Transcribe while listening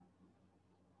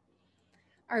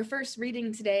Our first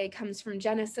reading today comes from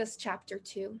Genesis chapter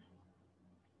 2.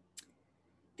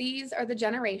 These are the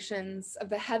generations of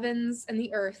the heavens and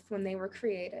the earth when they were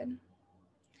created.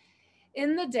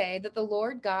 In the day that the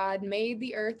Lord God made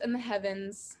the earth and the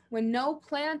heavens, when no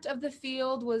plant of the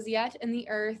field was yet in the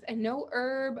earth, and no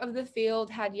herb of the field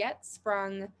had yet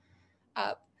sprung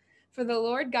up, for the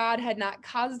Lord God had not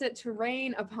caused it to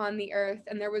rain upon the earth,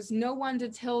 and there was no one to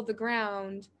till the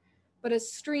ground, but a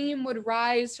stream would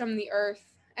rise from the earth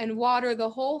and water the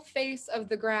whole face of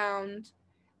the ground.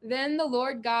 Then the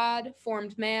Lord God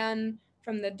formed man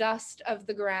from the dust of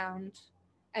the ground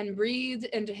and breathed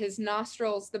into his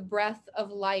nostrils the breath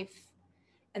of life,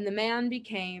 and the man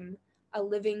became a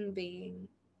living being.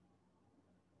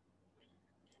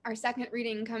 Our second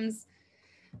reading comes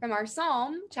from our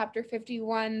Psalm, chapter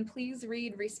 51. Please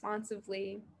read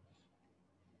responsively.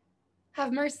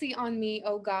 Have mercy on me,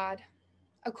 O God,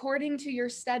 according to your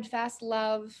steadfast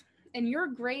love and your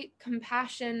great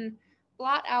compassion,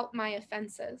 blot out my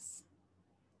offenses.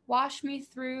 Wash me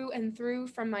through and through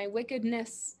from my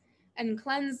wickedness and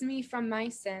cleanse me from my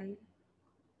sin.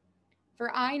 For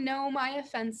I know my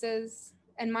offenses,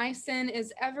 and my sin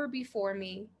is ever before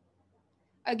me.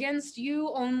 Against you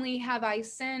only have I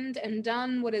sinned and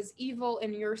done what is evil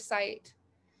in your sight.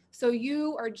 So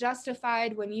you are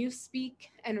justified when you speak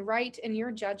and right in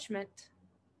your judgment.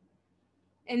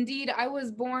 Indeed, I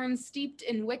was born steeped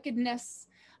in wickedness,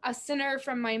 a sinner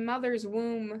from my mother's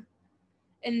womb.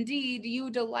 Indeed, you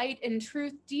delight in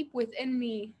truth deep within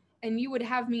me, and you would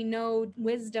have me know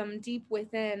wisdom deep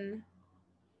within.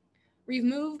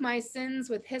 Remove my sins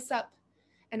with hyssop,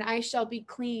 and I shall be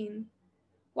clean.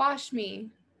 Wash me,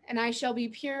 and I shall be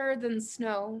purer than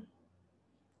snow.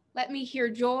 Let me hear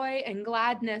joy and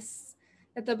gladness,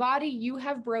 that the body you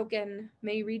have broken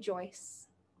may rejoice.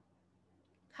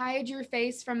 Hide your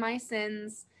face from my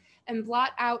sins, and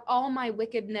blot out all my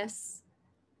wickedness.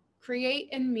 Create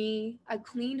in me a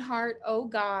clean heart, O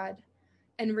God,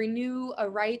 and renew a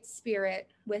right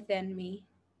spirit within me.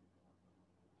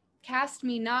 Cast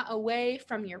me not away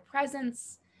from your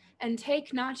presence, and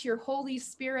take not your Holy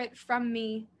Spirit from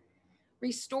me.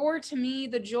 Restore to me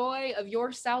the joy of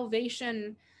your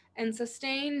salvation, and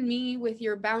sustain me with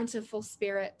your bountiful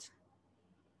spirit.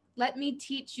 Let me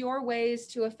teach your ways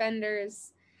to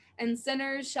offenders, and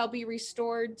sinners shall be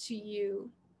restored to you.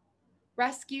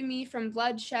 Rescue me from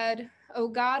bloodshed, O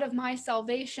God of my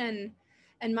salvation,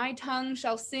 and my tongue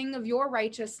shall sing of your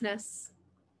righteousness.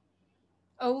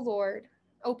 O Lord,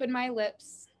 open my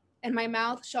lips, and my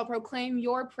mouth shall proclaim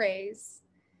your praise.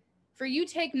 For you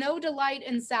take no delight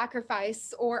in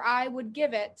sacrifice, or I would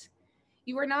give it.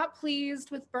 You are not pleased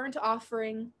with burnt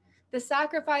offering. The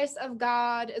sacrifice of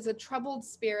God is a troubled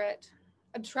spirit,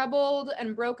 a troubled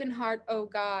and broken heart, O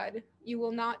God, you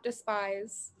will not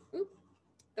despise.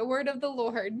 The word of the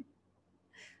Lord.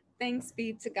 Thanks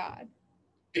be to God.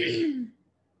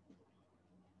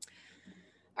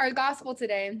 Our gospel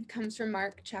today comes from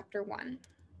Mark chapter 1.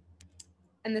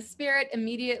 And the Spirit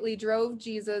immediately drove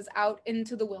Jesus out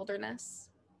into the wilderness.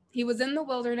 He was in the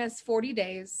wilderness 40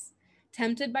 days,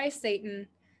 tempted by Satan,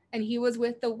 and he was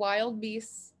with the wild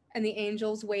beasts, and the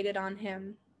angels waited on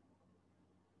him.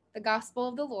 The gospel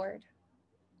of the Lord.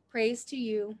 Praise to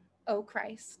you, O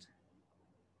Christ.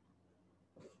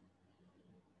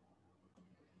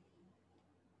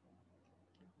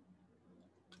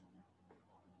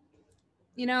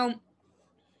 You know,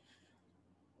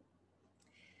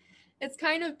 it's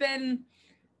kind of been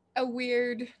a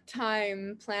weird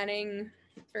time planning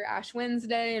for Ash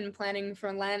Wednesday and planning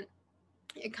for Lent.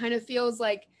 It kind of feels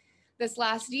like this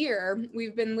last year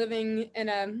we've been living in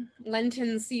a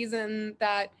Lenten season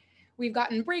that we've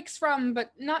gotten breaks from,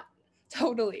 but not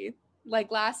totally.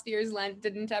 Like last year's Lent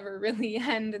didn't ever really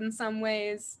end in some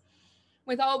ways.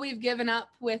 With all we've given up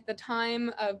with the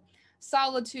time of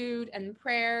solitude and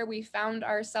prayer we found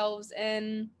ourselves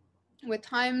in, with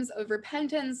times of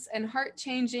repentance and heart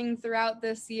changing throughout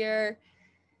this year,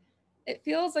 it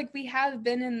feels like we have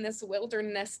been in this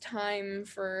wilderness time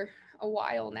for a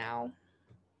while now.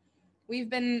 We've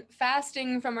been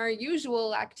fasting from our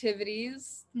usual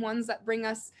activities, ones that bring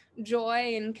us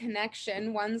joy and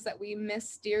connection, ones that we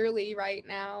miss dearly right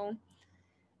now.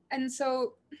 And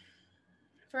so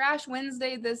for Ash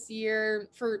Wednesday this year,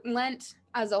 for Lent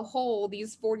as a whole,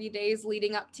 these 40 days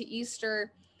leading up to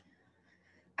Easter,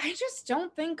 I just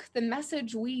don't think the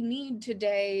message we need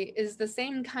today is the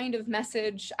same kind of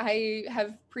message I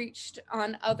have preached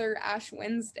on other Ash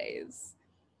Wednesdays.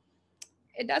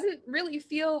 it doesn't really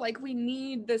feel like we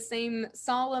need the same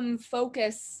solemn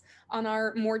focus on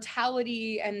our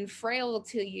mortality and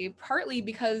frailty, partly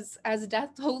because as death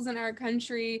tolls in our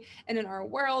country and in our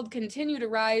world continue to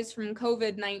rise from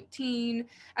COVID-19,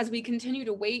 as we continue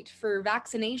to wait for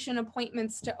vaccination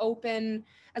appointments to open,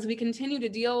 as we continue to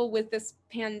deal with this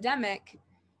pandemic,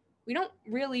 we don't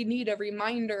really need a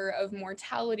reminder of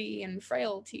mortality and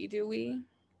frailty, do we?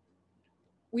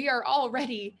 We are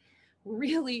already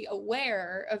really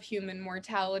aware of human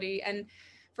mortality. And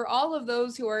for all of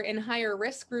those who are in higher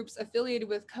risk groups affiliated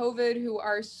with COVID, who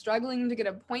are struggling to get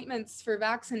appointments for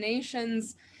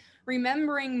vaccinations,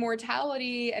 remembering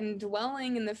mortality and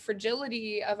dwelling in the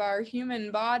fragility of our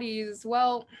human bodies,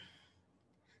 well,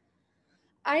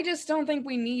 I just don't think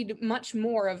we need much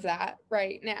more of that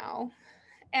right now.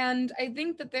 And I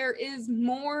think that there is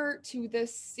more to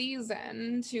this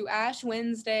season, to Ash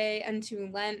Wednesday and to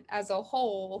Lent as a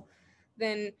whole,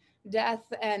 than death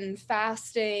and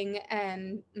fasting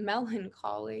and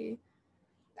melancholy.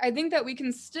 I think that we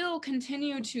can still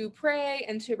continue to pray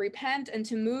and to repent and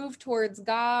to move towards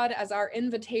God as our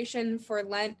invitation for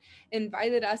Lent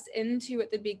invited us into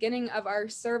at the beginning of our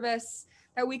service,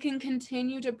 that we can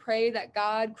continue to pray that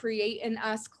God create in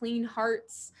us clean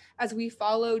hearts as we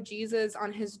follow Jesus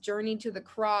on his journey to the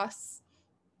cross.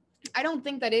 I don't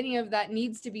think that any of that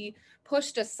needs to be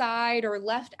pushed aside or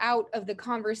left out of the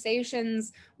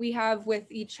conversations we have with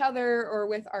each other or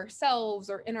with ourselves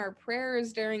or in our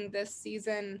prayers during this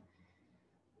season.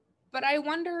 But I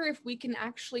wonder if we can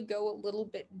actually go a little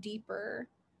bit deeper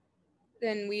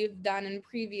than we've done in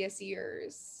previous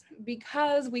years,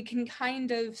 because we can kind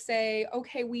of say,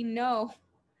 okay, we know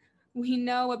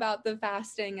about the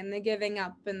fasting and the giving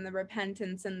up and the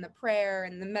repentance and the prayer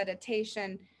and the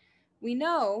meditation. We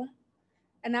know,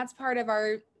 and that's part of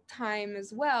our time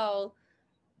as well.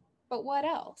 But what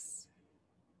else?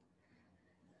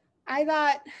 I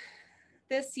thought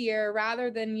this year,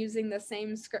 rather than using the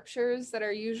same scriptures that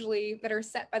are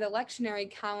set by the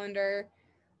lectionary calendar,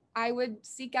 I would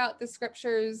seek out the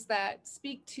scriptures that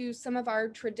speak to some of our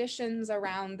traditions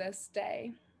around this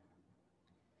day,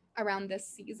 around this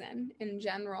season in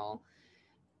general.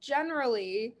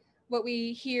 Generally, what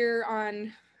we hear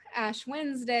on Ash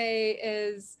Wednesday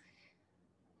is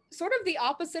sort of the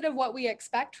opposite of what we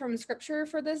expect from scripture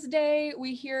for this day.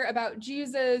 We hear about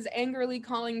Jesus angrily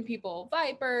calling people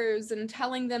vipers and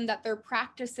telling them that their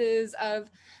practices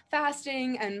of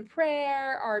fasting and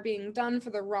prayer are being done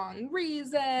for the wrong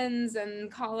reasons and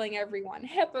calling everyone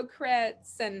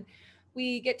hypocrites. And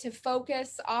we get to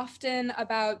focus often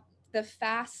about the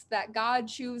fast that God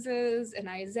chooses in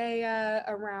Isaiah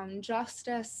around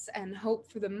justice and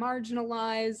hope for the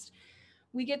marginalized.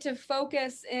 We get to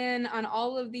focus in on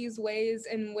all of these ways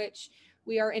in which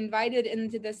we are invited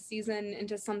into this season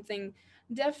into something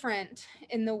different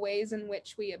in the ways in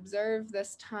which we observe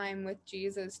this time with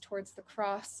Jesus towards the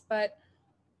cross. But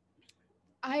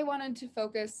I wanted to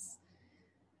focus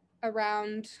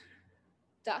around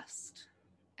dust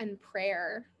and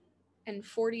prayer and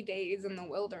 40 days in the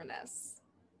wilderness,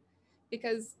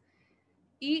 because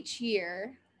each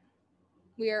year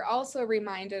we are also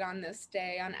reminded on this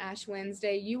day, on Ash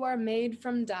Wednesday, you are made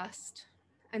from dust,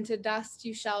 and to dust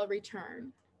you shall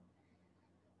return.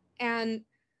 And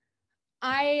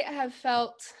I have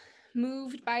felt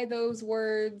moved by those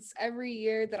words every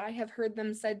year that I have heard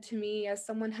them said to me, as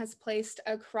someone has placed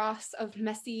a cross of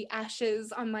messy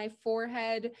ashes on my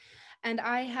forehead. And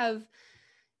I have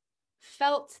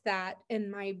felt that in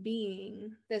my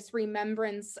being, this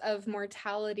remembrance of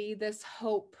mortality, this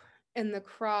hope in the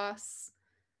cross.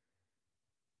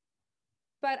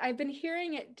 But I've been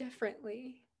hearing it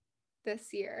differently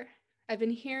this year. I've been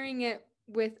hearing it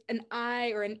with an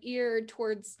eye or an ear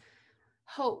towards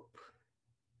hope,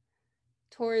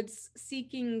 towards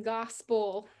seeking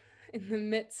gospel in the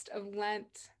midst of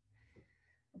Lent.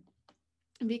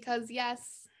 Because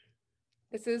yes,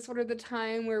 this is sort of the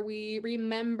time where we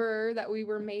remember that we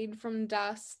were made from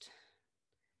dust.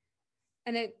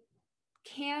 And it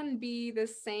can be the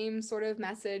same sort of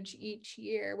message each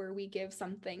year, where we give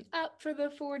something up for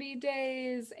the 40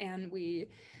 days and we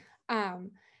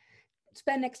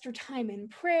spend extra time in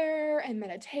prayer and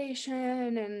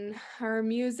meditation, and our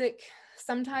music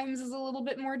sometimes is a little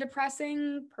bit more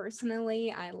depressing.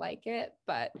 Personally, I like it,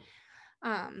 but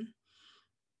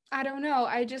I don't know.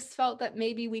 I just felt that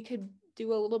maybe we could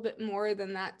do a little bit more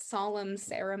than that solemn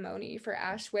ceremony for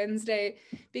Ash Wednesday,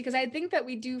 because I think that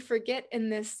we do forget in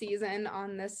this season,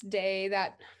 on this day,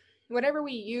 that whatever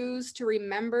we use to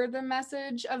remember the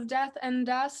message of death and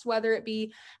dust, whether it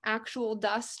be actual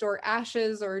dust or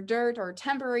ashes or dirt or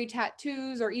temporary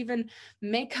tattoos or even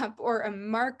makeup or a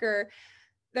marker,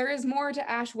 there is more to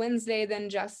Ash Wednesday than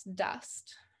just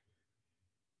dust.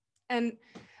 And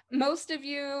most of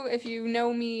you, if you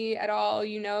know me at all,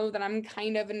 you know that I'm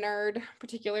kind of a nerd,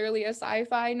 particularly a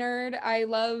sci-fi nerd. I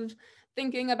love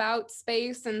thinking about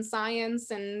space and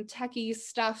science and techie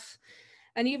stuff.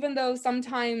 And even though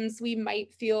sometimes we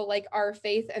might feel like our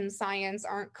faith and science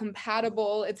aren't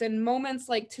compatible, it's in moments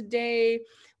like today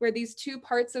where these two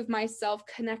parts of myself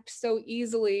connect so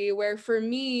easily, where for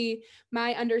me,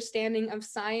 my understanding of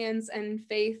science and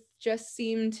faith just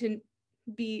seem to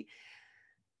be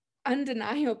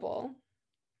undeniable.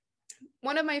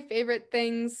 One of my favorite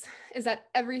things is that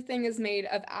everything is made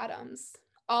of atoms.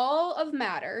 All of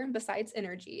matter, besides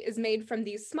energy, is made from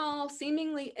these small,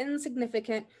 seemingly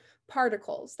insignificant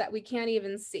particles that we can't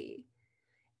even see.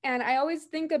 And I always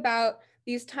think about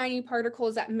these tiny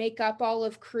particles that make up all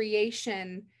of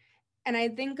creation. And I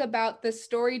think about the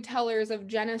storytellers of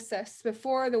Genesis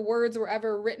before the words were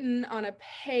ever written on a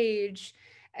page,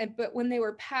 but when they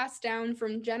were passed down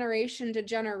from generation to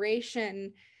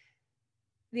generation,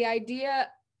 the idea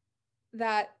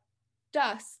that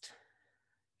dust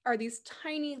are these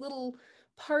tiny little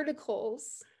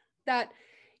particles that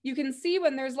you can see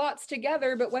when there's lots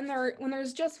together, but when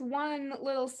there's just one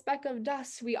little speck of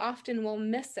dust, we often will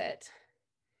miss it.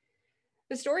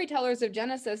 The storytellers of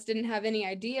Genesis didn't have any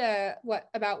idea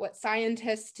about what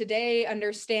scientists today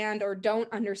understand or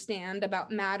don't understand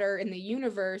about matter in the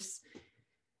universe.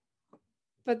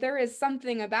 But there is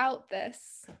something about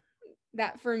this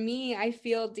that for me, I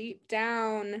feel deep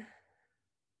down,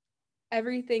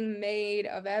 everything made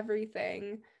of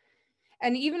everything.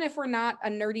 And even if we're not a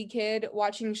nerdy kid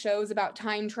watching shows about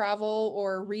time travel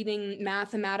or reading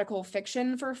mathematical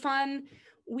fiction for fun,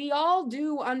 we all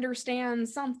do understand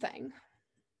something.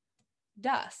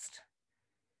 Dust.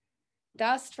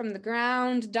 Dust from the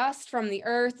ground, dust from the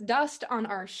earth, dust on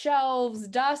our shelves,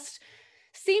 dust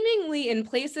seemingly in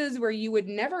places where you would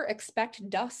never expect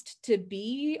dust to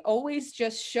be, always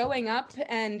just showing up.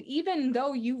 And even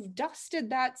though you've dusted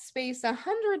that space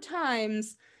 100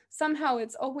 times, somehow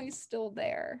it's always still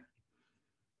there.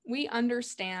 We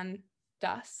understand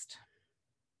dust.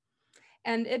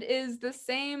 And it is the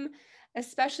same,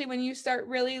 especially when you start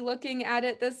really looking at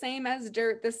it, the same as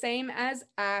dirt, the same as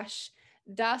ash,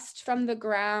 dust from the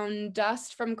ground,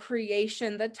 dust from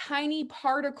creation, the tiny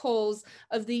particles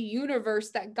of the universe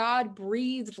that God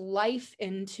breathed life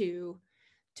into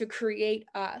to create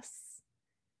us.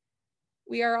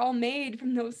 We are all made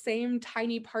from those same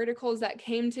tiny particles that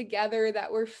came together,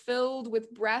 that were filled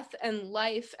with breath and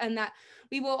life, and that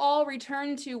we will all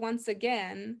return to once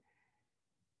again.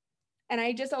 And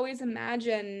I just always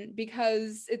imagine,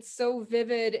 because it's so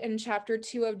vivid in chapter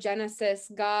 2 of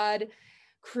Genesis, God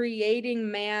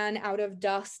creating man out of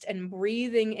dust and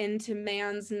breathing into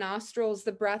man's nostrils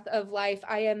the breath of life.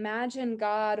 I imagine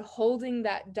God holding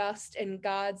that dust in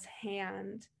God's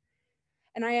hand.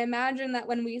 And I imagine that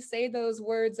when we say those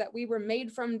words, that we were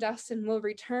made from dust and will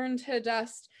return to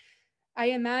dust, I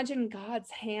imagine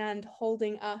God's hand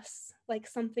holding us like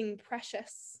something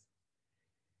precious.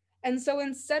 And so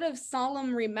instead of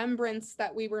solemn remembrance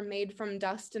that we were made from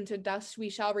dust, and to dust we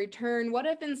shall return, what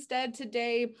if instead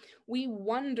today we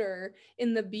wonder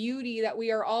in the beauty that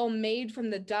we are all made from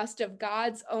the dust of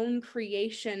God's own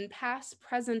creation, past,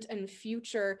 present, and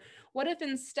future? What if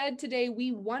instead today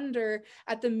we wonder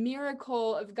at the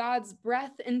miracle of God's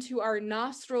breath into our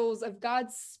nostrils, of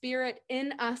God's spirit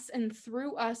in us and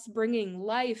through us, bringing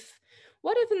life?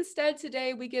 What if instead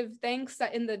today we give thanks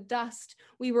that in the dust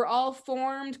we were all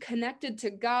formed, connected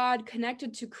to God,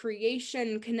 connected to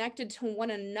creation, connected to one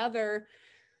another,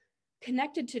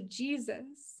 connected to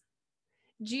Jesus?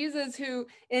 Jesus, who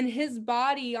in his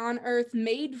body on earth,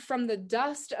 made from the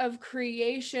dust of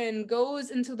creation, goes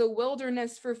into the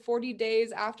wilderness for 40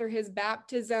 days after his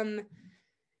baptism.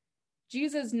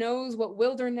 Jesus knows what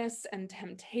wilderness and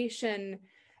temptation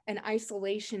and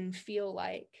isolation feel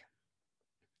like.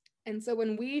 And so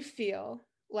when we feel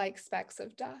like specks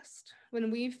of dust,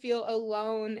 when we feel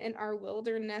alone in our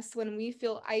wilderness, when we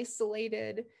feel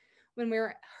isolated, when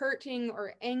we're hurting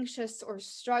or anxious or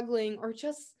struggling, or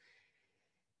just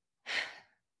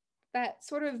that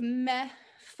sort of meh,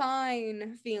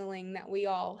 fine feeling that we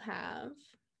all have,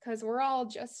 because we're all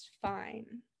just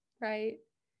fine, right?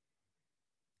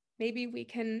 Maybe we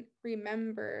can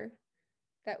remember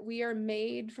that we are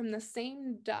made from the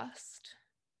same dust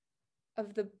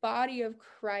of the body of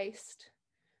Christ,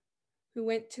 who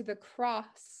went to the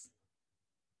cross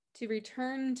to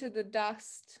return to the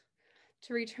dust,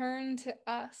 to return to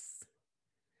us,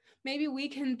 Maybe we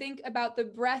can think about the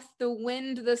breath, the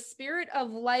wind, the spirit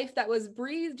of life that was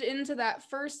breathed into that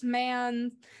first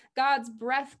man, God's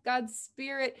breath, God's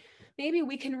spirit. Maybe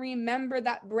we can remember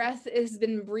that breath has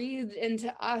been breathed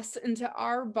into us, into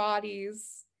our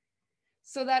bodies,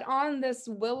 so that on this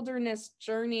wilderness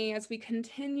journey, as we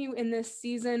continue in this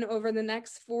season over the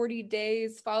next 40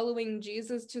 days following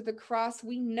Jesus to the cross,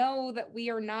 we know that we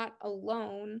are not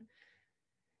alone.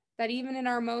 That even in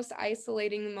our most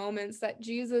isolating moments, that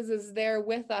Jesus is there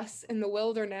with us in the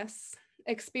wilderness,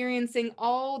 experiencing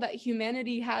all that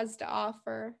humanity has to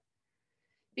offer.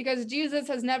 Because Jesus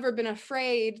has never been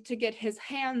afraid to get his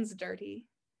hands dirty.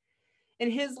 In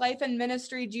his life and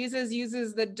ministry, Jesus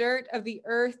uses the dirt of the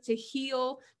earth to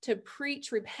heal, to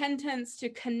preach repentance, to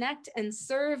connect and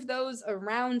serve those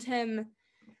around him.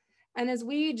 And as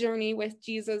we journey with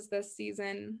Jesus this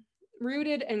season,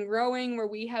 rooted and growing where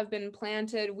we have been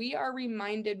planted, we are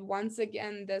reminded once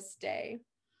again this day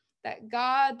that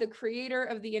God, the creator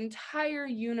of the entire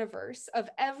universe, of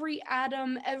every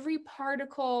atom, every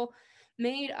particle,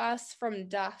 made us from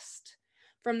dust,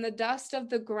 from the dust of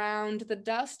the ground, the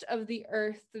dust of the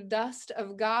earth, the dust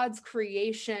of God's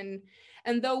creation.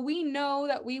 And though we know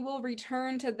that we will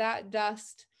return to that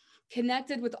dust,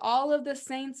 connected with all of the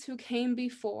saints who came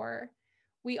before,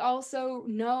 we also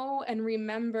know and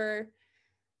remember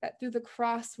that through the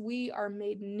cross, we are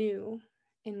made new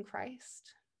in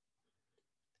Christ.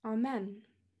 Amen.